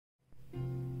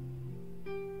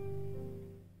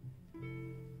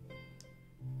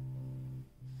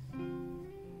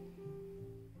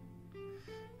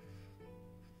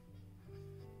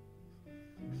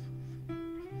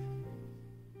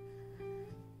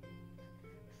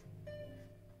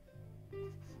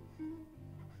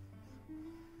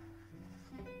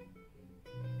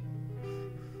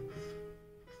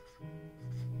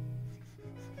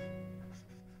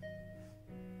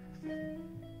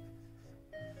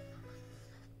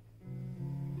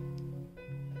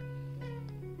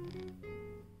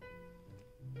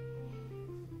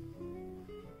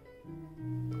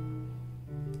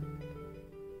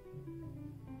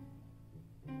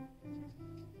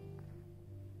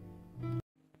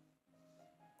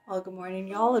Well, good morning,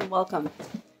 y'all, and welcome.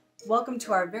 Welcome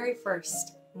to our very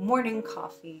first morning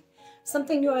coffee.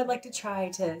 Something new I'd like to try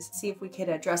to see if we could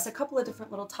address a couple of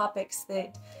different little topics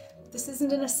that this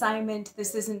isn't an assignment,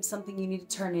 this isn't something you need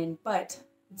to turn in, but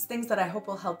it's things that I hope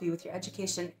will help you with your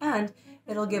education, and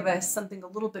it'll give us something a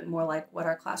little bit more like what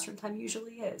our classroom time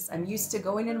usually is. I'm used to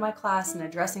going into my class and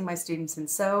addressing my students, and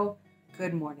so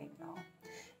good morning, y'all.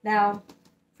 Now,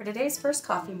 for today's first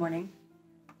coffee morning,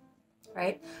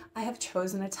 right, I have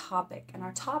chosen a topic, and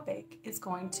our topic is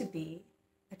going to be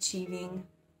achieving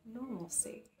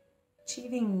normalcy.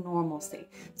 Achieving normalcy.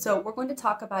 So we're going to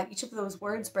talk about each of those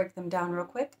words, break them down real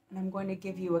quick, and I'm going to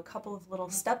give you a couple of little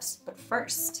steps, but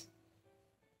first,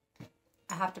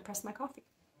 I have to press my coffee.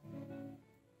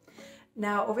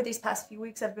 Now, over these past few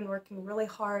weeks, I've been working really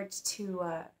hard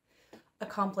to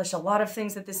accomplish a lot of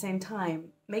things at the same time,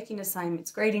 making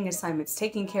assignments, grading assignments,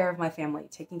 taking care of my family,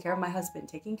 taking care of my husband,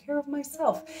 taking care of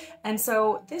myself. And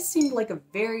so this seemed like a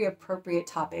very appropriate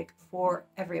topic for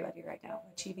everybody right now,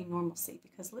 achieving normalcy,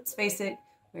 because let's face it,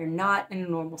 we're not in a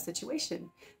normal situation.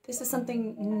 This is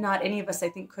something not any of us, I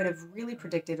think, could have really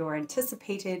predicted or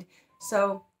anticipated.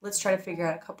 So let's try to figure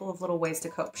out a couple of little ways to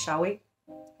cope, shall we?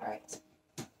 All right.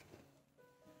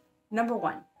 Number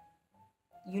one,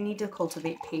 you need to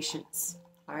cultivate patience,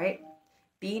 all right?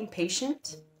 Being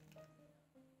patient,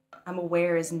 I'm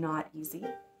aware, is not easy.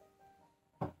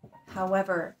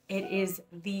 However, it is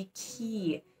the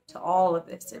key to all of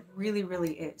this. It really,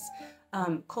 really is.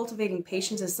 Cultivating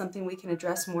patience is something we can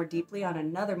address more deeply on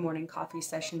another morning coffee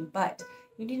session, but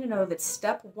you need to know that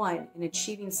step one in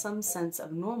achieving some sense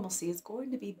of normalcy is going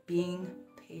to be being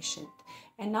patient,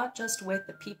 and not just with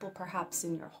the people perhaps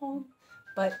in your home,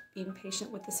 but being patient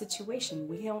with the situation.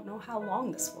 We don't know how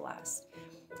long this will last.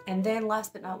 And then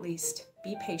last but not least,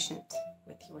 be patient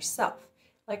with yourself.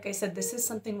 Like I said, this is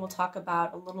something we'll talk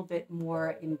about a little bit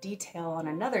more in detail on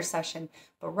another session,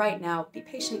 but right now, be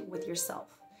patient with yourself.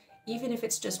 Even if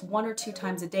it's just 1 or 2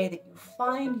 times a day that you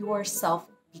find yourself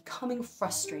becoming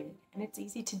frustrated, and it's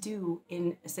easy to do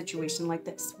in a situation like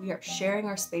this. We are sharing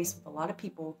our space with a lot of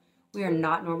people we are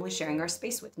not normally sharing our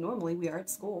space with. Normally, we are at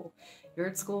school. You're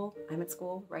at school, I'm at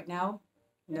school. Right now,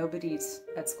 nobody's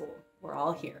at school. We're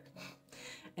all here.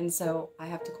 And so I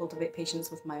have to cultivate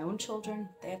patience with my own children.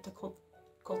 They have to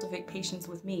cultivate patience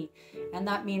with me. And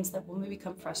that means that when we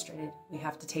become frustrated, we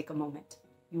have to take a moment.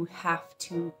 You have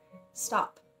to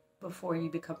stop before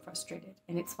you become frustrated.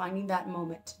 And it's finding that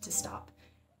moment to stop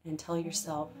and tell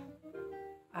yourself,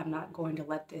 I'm not going to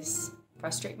let this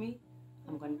frustrate me.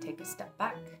 I'm going to take a step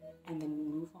back and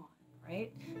then move on,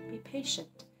 right? Be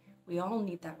patient. We all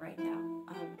need that right now.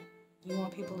 You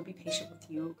want people to be patient with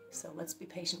you, so let's be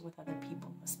patient with other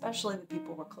people, especially the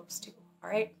people we're close to, all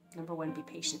right? Number one, be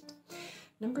patient.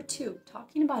 Number two,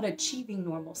 talking about achieving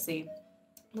normalcy.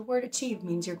 The word achieve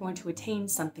means you're going to attain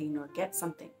something or get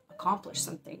something, accomplish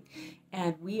something,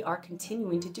 and we are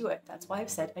continuing to do it. That's why I've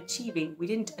said achieving. We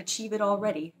didn't achieve it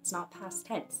already. It's not past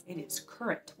tense. It is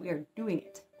current. We are doing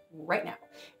it right now,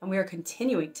 and we are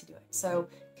continuing to do it. So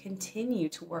continue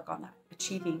to work on that,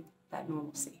 achieving that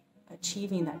normalcy,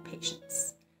 achieving that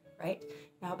patience, right?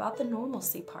 Now about the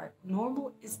normalcy part,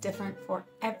 normal is different for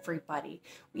everybody.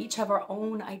 We each have our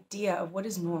own idea of what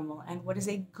is normal and what is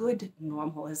a good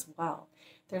normal as well.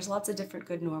 There's lots of different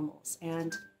good normals,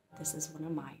 and this is one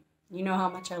of mine. You know how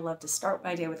much I love to start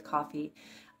my day with coffee.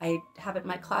 I have it in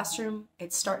my classroom.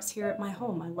 It starts here at my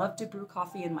home. I love to brew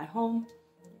coffee in my home.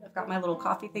 I've got my little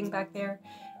coffee thing back there,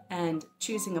 and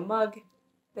choosing a mug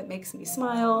that makes me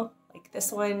smile, like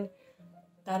this one,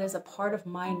 that is a part of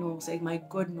my normalcy, my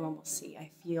good normalcy. I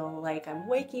feel like I'm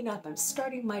waking up, I'm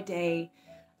starting my day,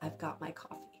 I've got my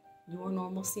coffee. Your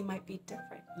normalcy might be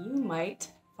different. You might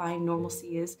find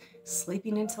normalcy is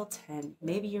sleeping until 10.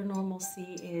 Maybe your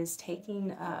normalcy is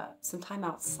taking some time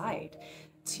outside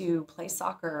to play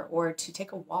soccer or to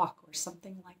take a walk or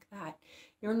something like that.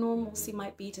 Your normalcy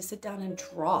might be to sit down and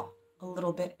draw a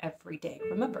little bit every day.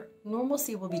 Remember,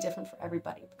 normalcy will be different for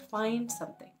everybody, but find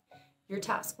something. Your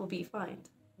task will be find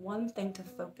one thing to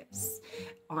focus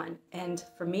on. And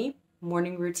for me,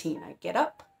 morning routine. I get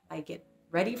up, I get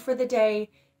ready for the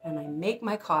day, and I make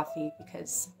my coffee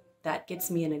because that gets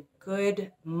me in a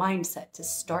good mindset to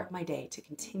start my day, to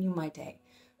continue my day.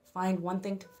 Find one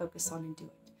thing to focus on and do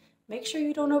it. Make sure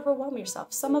you don't overwhelm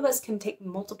yourself. Some of us can take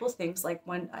multiple things, like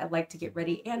when I like to get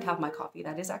ready and have my coffee.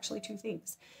 That is actually 2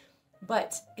 things.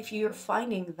 But if you're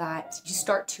finding that you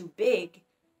start too big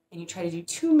and you try to do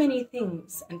too many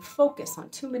things and focus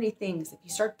on too many things, if you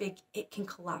start big, it can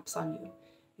collapse on you.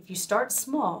 If you start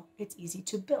small, it's easy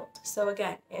to build. So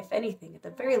again, if anything, at the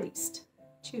very least,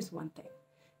 choose one thing.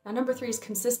 Now, number 3 is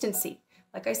consistency.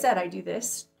 Like I said, I do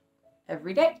this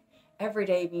every day. Every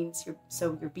day means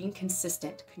you're being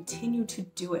consistent. Continue to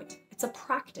do it. It's a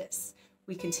practice.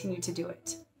 We continue to do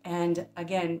it. And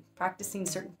again, practicing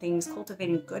certain things,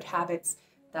 cultivating good habits,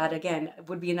 that again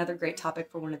would be another great topic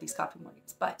for one of these coffee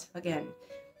mornings. But again,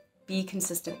 be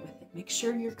consistent with it. Make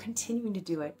sure you're continuing to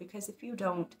do it, because if you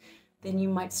don't, then you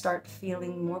might start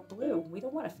feeling more blue. We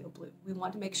don't want to feel blue. We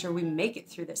want to make sure we make it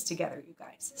through this together, you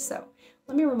guys. So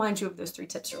let me remind you of those 3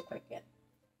 tips real quick again.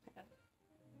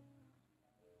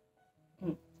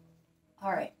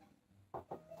 All right.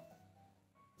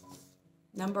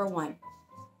 Number 1,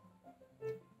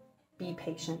 be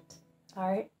patient. All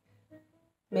right.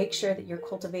 Make sure that you're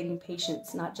cultivating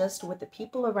patience, not just with the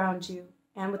people around you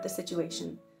and with the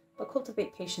situation, but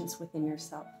cultivate patience within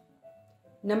yourself.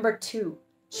 Number 2,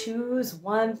 choose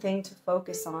one thing to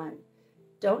focus on.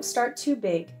 Don't start too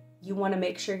big. You want to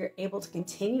make sure you're able to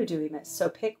continue doing this. So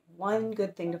pick one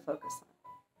good thing to focus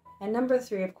on. And number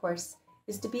 3, of course,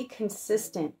 is to be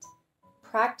consistent.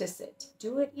 Practice it.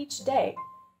 Do it each day.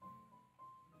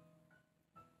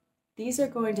 These are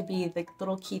going to be the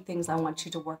little key things I want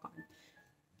you to work on.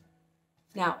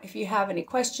 Now, if you have any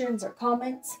questions or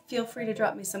comments, feel free to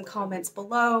drop me some comments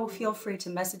below. Feel free to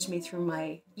message me through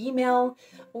my email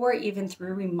or even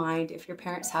through Remind if your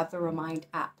parents have the Remind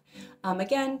app.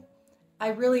 Again, I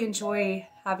really enjoy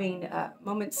having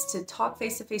moments to talk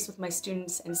face-to-face with my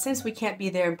students, and since we can't be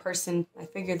there in person, I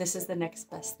figure this is the next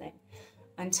best thing.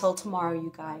 Until tomorrow,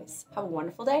 you guys, have a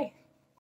wonderful day.